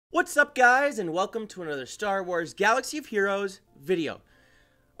What's up, guys, and welcome to another Star Wars Galaxy of Heroes video.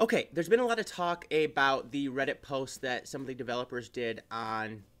 Okay, there's been a lot of talk about the Reddit post that some of the developers did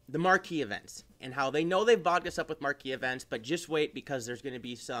on the marquee events and how they know they've bogged us up with marquee events, but just wait because there's going to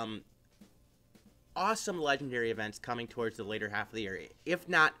be some awesome legendary events coming towards the later half of the year, if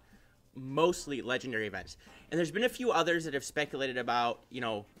not mostly legendary events. And there's been a few others that have speculated about,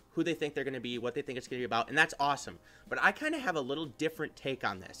 who they think they're going to be, what they think it's going to be about, and that's awesome. But I kind of have a little different take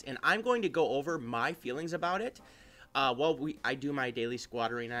on this, and I'm going to go over my feelings about it while I do my daily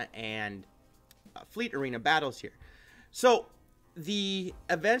squad arena and fleet arena battles here. So, the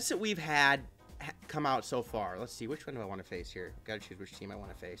events that we've had come out so far. Let's see, which one do I want to face here? Got to choose which team I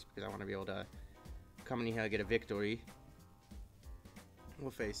want to face, because I want to be able to come in here and get a victory.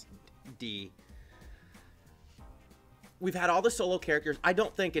 We'll face D. We've had all the solo characters. I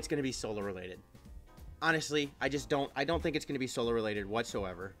don't think it's going to be solo related. Honestly, I don't think it's going to be solo related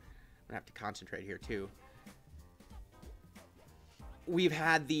whatsoever. I'm going to have to concentrate here too. We've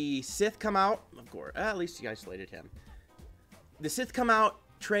had the Sith come out. Of course, at least you isolated him. The Sith come out,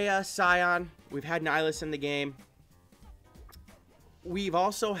 Traya, Scion. We've had Nihilus in the game. We've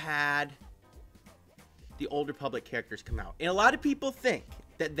also had the Old Republic characters come out. And a lot of people think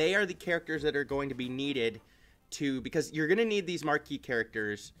that they are the characters that are going to be needed because you're going to need these marquee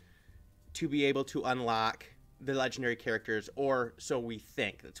characters to be able to unlock the legendary characters, or so we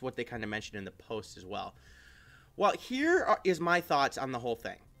think. That's what they kind of mentioned in the post as well. Well, here is my thoughts on the whole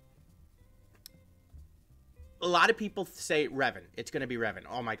thing. A lot of people say Revan. It's going to be Revan.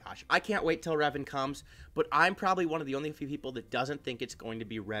 Oh my gosh. I can't wait till Revan comes, but I'm probably one of the only few people that doesn't think it's going to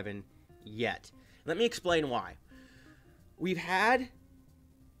be Revan yet. Let me explain why.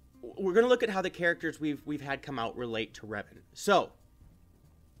 We're going to look at how the characters we've had come out relate to Revan. So,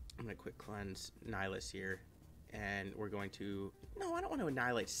 I'm going to quick cleanse Nihilus here. And we're going to... No, I don't want to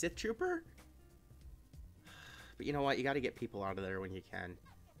annihilate Sith Trooper. But you know what? You got to get people out of there when you can.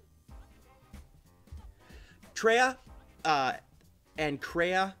 Traya, and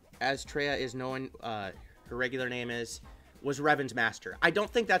Kreia, as Traya is known, her regular name was Revan's master. I don't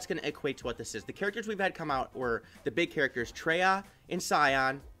think that's going to equate to what this is. The characters we've had come out were the big characters, Traya and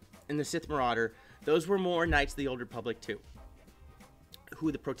Scion, and the Sith Marauder. Those were more Knights of the Old Republic 2.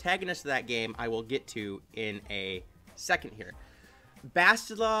 Who the protagonist of that game I will get to in a second here.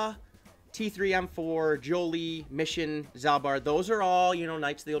 Bastila, T3M4, Jolie, Mission, Zalbar, those are all,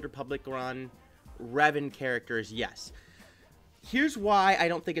 Knights of the Old Republic run Revan characters, yes. Here's why I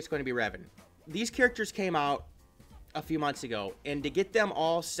don't think it's going to be Revan. These characters came out a few months ago, and to get them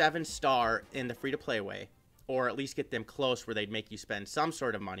all 7-star in the free-to-play way, or at least get them close where they'd make you spend some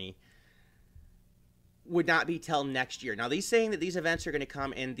sort of money, would not be till next year. Now, they're saying that these events are going to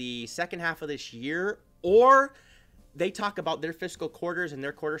come in the second half of this year, or they talk about their fiscal quarters, and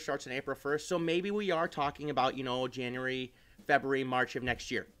their quarter starts on April 1st, so maybe we are talking about, January, February, March of next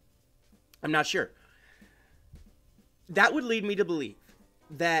year. I'm not sure. That would lead me to believe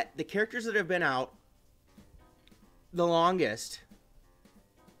that the characters that have been out the longest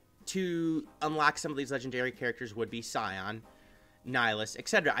to unlock some of these legendary characters would be Scion, Nihilus,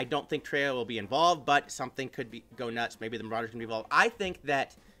 etc. I don't think Traya will be involved, but something could go nuts. Maybe the Marauders can be involved. I think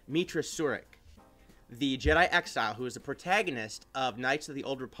that Meetra, the Jedi Exile, who is the protagonist of Knights of the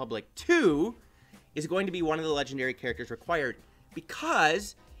Old Republic 2, is going to be one of the legendary characters required,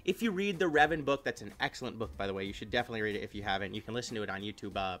 because if you read the Revan book, that's an excellent book, by the way. You should definitely read it if you haven't. You can listen to it on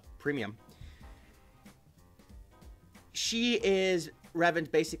YouTube Premium. She is Revan's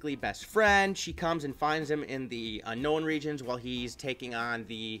basically best friend. She comes and finds him in the unknown regions while he's taking on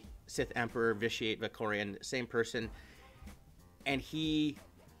the Sith Emperor Vitiate Vicorian, same person. And she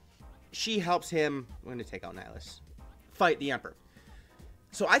helps him, I'm going to take out Nihilus, fight the Emperor.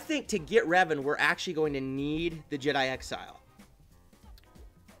 So I think to get Revan, we're actually going to need the Jedi Exile.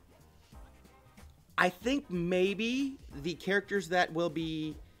 I think maybe the characters that will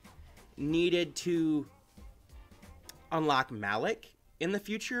be needed to unlock Malik in the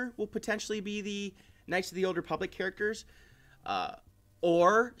future will potentially be the Knights of the Old Republic characters,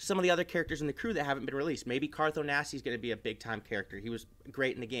 or some of the other characters in the crew that haven't been released. Maybe Cartho Nassi is going to be a big-time character. He was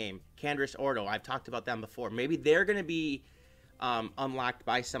great in the game. Candris Ordo, I've talked about them before. Maybe they're going to be unlocked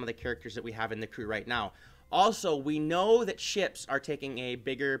by some of the characters that we have in the crew right now. Also, we know that ships are taking a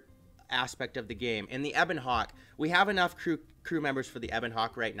bigger aspect of the game. In the Ebon Hawk, we have enough crew members for the Ebon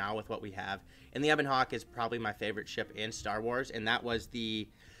Hawk right now with what we have. And the Ebon Hawk is probably my favorite ship in Star Wars, and that was the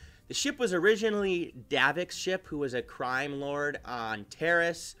ship was originally Davik's ship, who was a crime lord on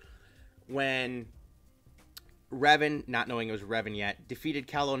Terrace when Revan, not knowing it was Revan yet, defeated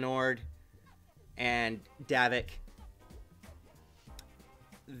Calo Nord and Davik.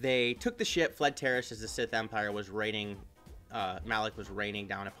 they took the ship, fled Terrace as the Sith Empire was raining, Malak was raining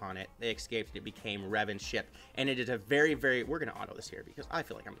down upon it. They escaped, it became Revan's ship. And it is a very, very, we're going to auto this here because I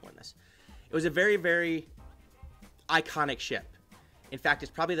feel like I'm going to win this. It was a very, very iconic ship. In fact,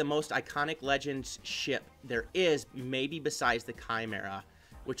 it's probably the most iconic Legends ship there is, maybe besides the Chimera,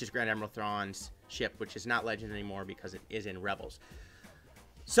 which is Grand Admiral Thrawn's ship, which is not Legend anymore because it is in Rebels.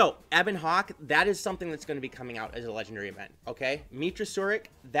 So, Ebon Hawk, that is something that's going to be coming out as a legendary event, okay? Meetra Surik,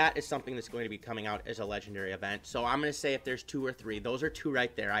 that is something that's going to be coming out as a legendary event. So, I'm going to say if there's 2 or 3, those are 2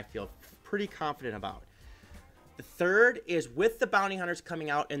 right there I feel pretty confident about. The third is with the Bounty Hunters coming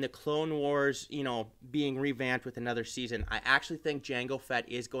out and the Clone Wars, you know, being revamped with another season, I actually think Jango Fett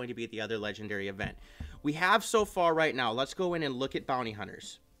is going to be the other legendary event. We have so far right now, let's go in and look at Bounty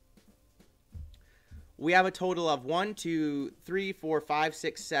Hunters. We have a total of 1, 2, 3, 4, 5,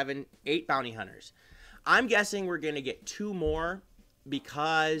 6, 7, 8 Bounty Hunters. I'm guessing we're going to get 2 more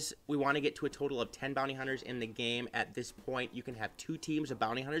because we want to get to a total of 10 Bounty Hunters in the game. At this point, you can have 2 teams of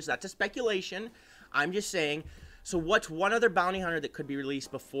Bounty Hunters. That's a speculation. I'm just saying. So what's one other Bounty Hunter that could be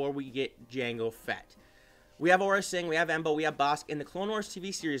released before we get Jango Fett? We have Aurra Sing, we have Embo, we have Bossk. In the Clone Wars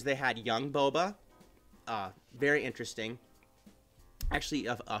TV series, they had young Boba. Very interesting. Actually,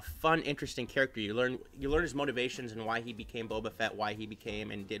 a fun, interesting character. You learn his motivations and why he became Boba Fett, why he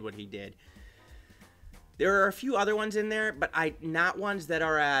became and did what he did. There are a few other ones in there, but not ones that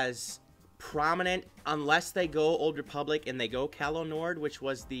are as prominent unless they go Old Republic and they go Calo Nord, which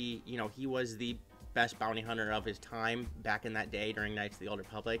was the, you know, he was the best bounty hunter of his time back in that day during Knights of the Old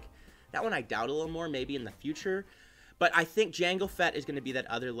Republic. That one I doubt a little more, maybe in the future. But I think Jango Fett is going to be that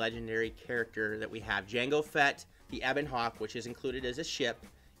other legendary character that we have. Jango Fett, the Ebon Hawk, which is included as a ship,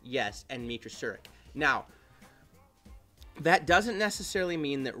 yes, and Meetra Surik. Now, that doesn't necessarily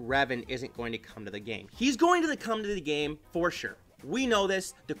mean that Revan isn't going to come to the game. He's going to come to the game for sure. We know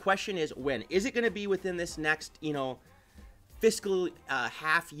this. The question is when. Is it going to be within this next, you know, fiscal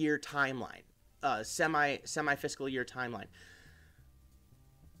half-year timeline, semi-fiscal year timeline?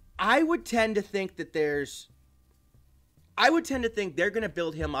 I would tend to think that they're going to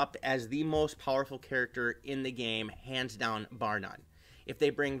build him up as the most powerful character in the game, hands down, bar none. If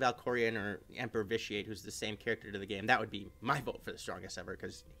they bring Valkorion or Emperor Vitiate, who's the same character to the game, that would be my vote for the strongest ever,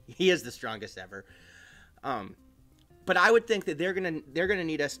 because he is the strongest ever. But I would think that they're gonna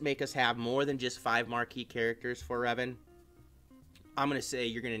need us, make us have more than just 5 marquee characters for Revan. I'm gonna say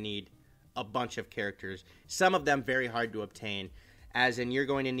you're gonna need a bunch of characters. Some of them very hard to obtain, as in you're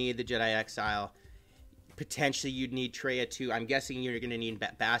going to need the Jedi Exile. Potentially you'd need Traya too. I'm guessing you're going to need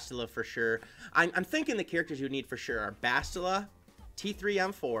Bastila for sure. I'm thinking the characters you'd need for sure are Bastila,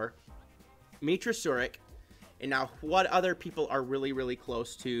 T3M4, Meetra Surik, and now what other people are really, really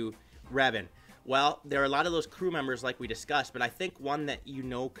close to Revan? Well, there are a lot of those crew members like we discussed, but I think one that you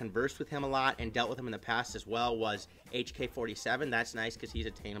know conversed with him a lot and dealt with him in the past as well was HK-47. That's nice because he's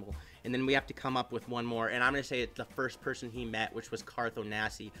attainable. And then we have to come up with one more, and I'm going to say it's the first person he met, which was Cartho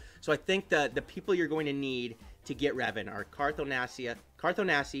Nassi. So I think the people you're going to need to get Revan are Cartho Nassi,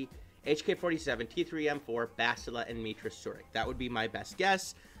 HK-47, T3M4, Bastila, and Meetra Surik. That would be my best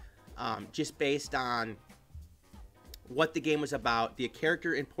guess, just based on what the game was about, the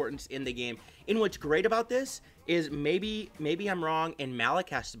character importance in the game. And what's great about this is maybe I'm wrong, and Malak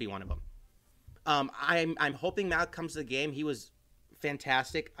has to be one of them. I'm hoping Malak comes to the game. He was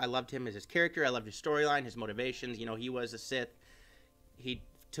fantastic. I loved him as his character. I loved his storyline, his motivations. You know, he was a Sith. He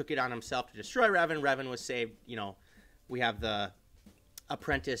took it on himself to destroy Revan. Revan was saved. You know, we have the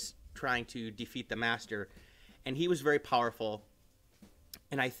apprentice trying to defeat the master, and he was very powerful.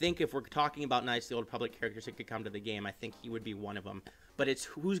 And I think if we're talking about Knights of the Old Republic characters that could come to the game, I think he would be one of them. But it's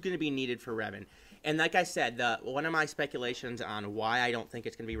who's going to be needed for Revan. And like I said, one of my speculations on why I don't think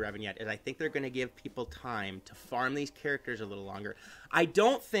it's going to be Revan yet is I think they're going to give people time to farm these characters a little longer. I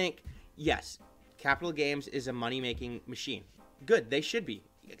don't think, yes, Capital Games is a money-making machine. Good, they should be.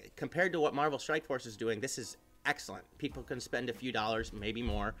 Compared to what Marvel Strike Force is doing, this is excellent. People can spend a few dollars, maybe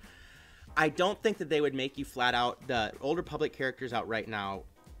more. I don't think that they would make you flat out the Old Republic characters out right now,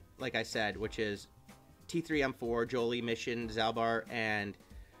 like I said, which is T3M4, Jolie, Mission, Zalbar, and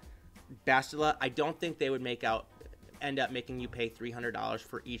Bastila. I don't think they would end up making you pay $300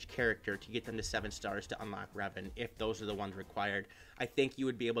 for each character to get them to 7 stars to unlock Revan, if those are the ones required. I think you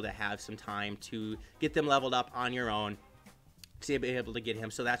would be able to have some time to get them leveled up on your own to be able to get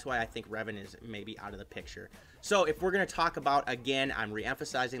him. So that's why I think Revan is maybe out of the picture. So if we're going to talk about, again, I'm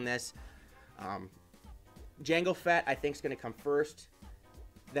re-emphasizing this, Jango Fett, I think, is going to come first.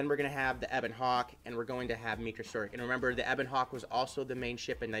 Then we're going to have the Ebon Hawk, and we're going to have Meetra Surik. And remember, the Ebon Hawk was also the main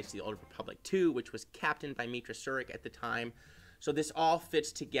ship in Knights of the Old Republic 2, which was captained by Meetra Surik at the time. So this all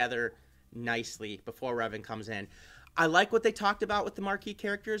fits together nicely before Revan comes in. I like what they talked about with the marquee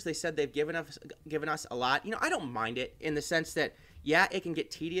characters. They said they've given us a lot. You know, I don't mind it in the sense that, yeah, it can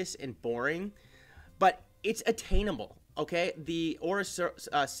get tedious and boring, but it's attainable, okay? The Aura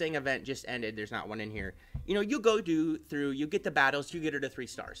Sing event just ended. There's not one in here. You know, you go through, you get the battles, you get her to 3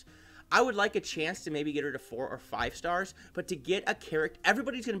 stars. I would like a chance to maybe get her to 4 or 5 stars, but to get a character,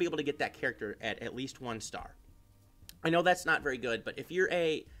 everybody's going to be able to get that character at least 1 star. I know that's not very good, but if you're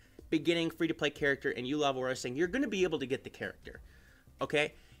a beginning free-to-play character and you love Aura Sing, you're going to be able to get the character,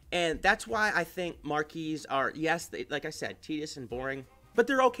 okay? And that's why I think marquees are, yes, like I said, tedious and boring, but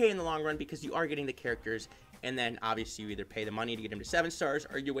they're okay in the long run because you are getting the characters, and then obviously you either pay the money to get them to 7 stars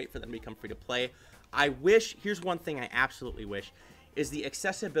or you wait for them to become free-to-play. I wish, here's one thing I absolutely wish, is the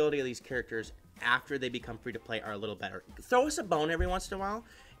accessibility of these characters after they become free-to-play are a little better. Throw us a bone every once in a while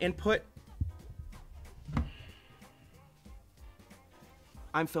and put...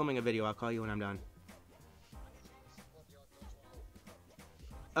 I'm filming a video. I'll call you when I'm done.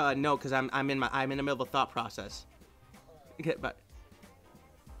 No, because I'm in the middle of a thought process. Okay, but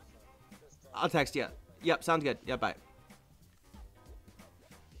I'll text you. Yep, sounds good. Yep, bye.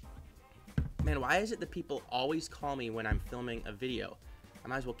 Man, why is it that people always call me when I'm filming a video? I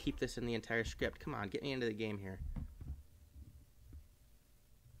might as well keep this in the entire script. Come on, get me into the game here.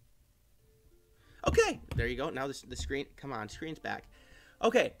 Okay, there you go. Now the screen, come on, screen's back.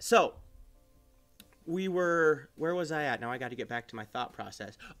 Okay, so where was I at? Now I got to get back to my thought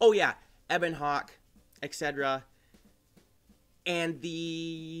process. Oh yeah, Ebon Hawk, etc. And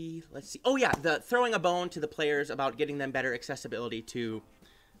let's see. Oh yeah, the throwing a bone to the players about getting them better accessibility to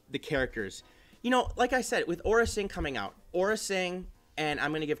the characters. You know, like I said, with Aura Sing coming out, Aura Sing, and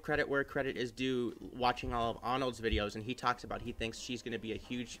I'm going to give credit where credit is due, watching all of Arnold's videos, and he talks about he thinks she's going to be a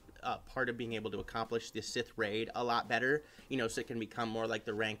huge part of being able to accomplish the Sith raid a lot better, you know, so it can become more like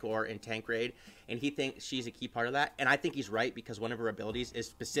the Rancor and Tank raid, and he thinks she's a key part of that, and I think he's right, because one of her abilities is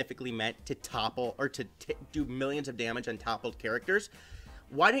specifically meant to topple, or to do millions of damage on toppled characters.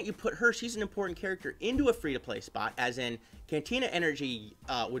 Why don't you put her, she's an important character, into a free-to-play spot, as in Cantina Energy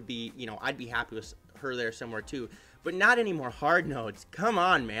would be, you know, I'd be happy with her there somewhere too, but not any more hard nodes. Come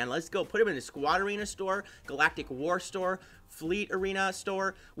on, man, let's go. Put them in the Squad Arena store, Galactic War store, Fleet Arena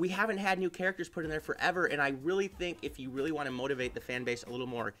store. We haven't had new characters put in there forever, and I really think if you really want to motivate the fan base a little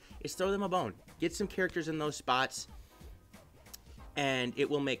more, is throw them a bone. Get some characters in those spots, and it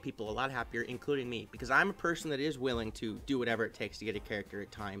will make people a lot happier, including me, because I'm a person that is willing to do whatever it takes to get a character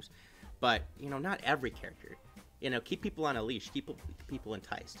at times, but, you know, not every character. You know, keep people on a leash, keep people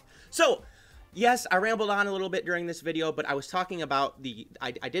enticed. So, yes, I rambled on a little bit during this video, but I was talking about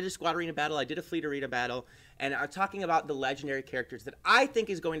I did a Squad Arena battle, I did a Fleet Arena battle, and I'm talking about the legendary characters that I think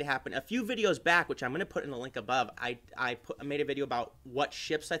is going to happen. A few videos back, which I'm going to put in the link above, I made a video about what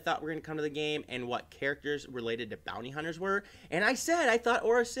ships I thought were going to come to the game and what characters related to bounty hunters were, and I said I thought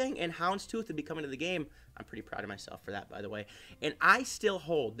Aura Sing and Houndstooth would be coming to the game. I'm pretty proud of myself for that, by the way, and I still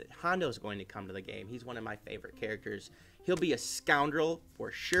hold that Hondo's going to come to the game. He's one of my favorite characters. He'll be a scoundrel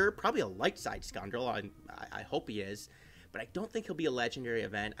for sure, probably a light side scoundrel. I hope he is, but I don't think he'll be a legendary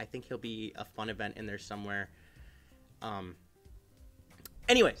event. I think he'll be a fun event in there somewhere.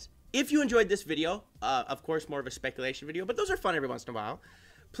 Anyways, if you enjoyed this video, of course, more of a speculation video, but those are fun every once in a while.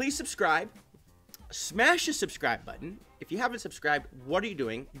 Please subscribe. Smash the subscribe button. If you haven't subscribed, what are you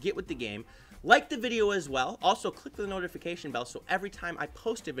doing? Get with the game. Like the video as well. Also, click the notification bell so every time I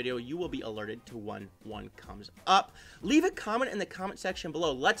post a video, you will be alerted to when one comes up. Leave a comment in the comment section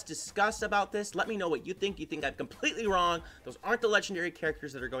below. Let's discuss about this. Let me know what you think. You think I'm completely wrong? Those aren't the legendary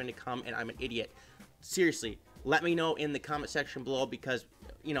characters that are going to come, and I'm an idiot. Seriously, let me know in the comment section below, because,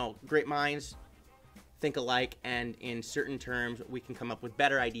 you know, great minds think alike, and in certain terms, we can come up with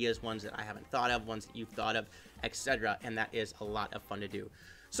better ideas, ones that I haven't thought of, ones that you've thought of, etc., and that is a lot of fun to do.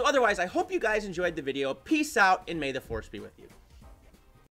 So otherwise, I hope you guys enjoyed the video. Peace out, and may the Force be with you.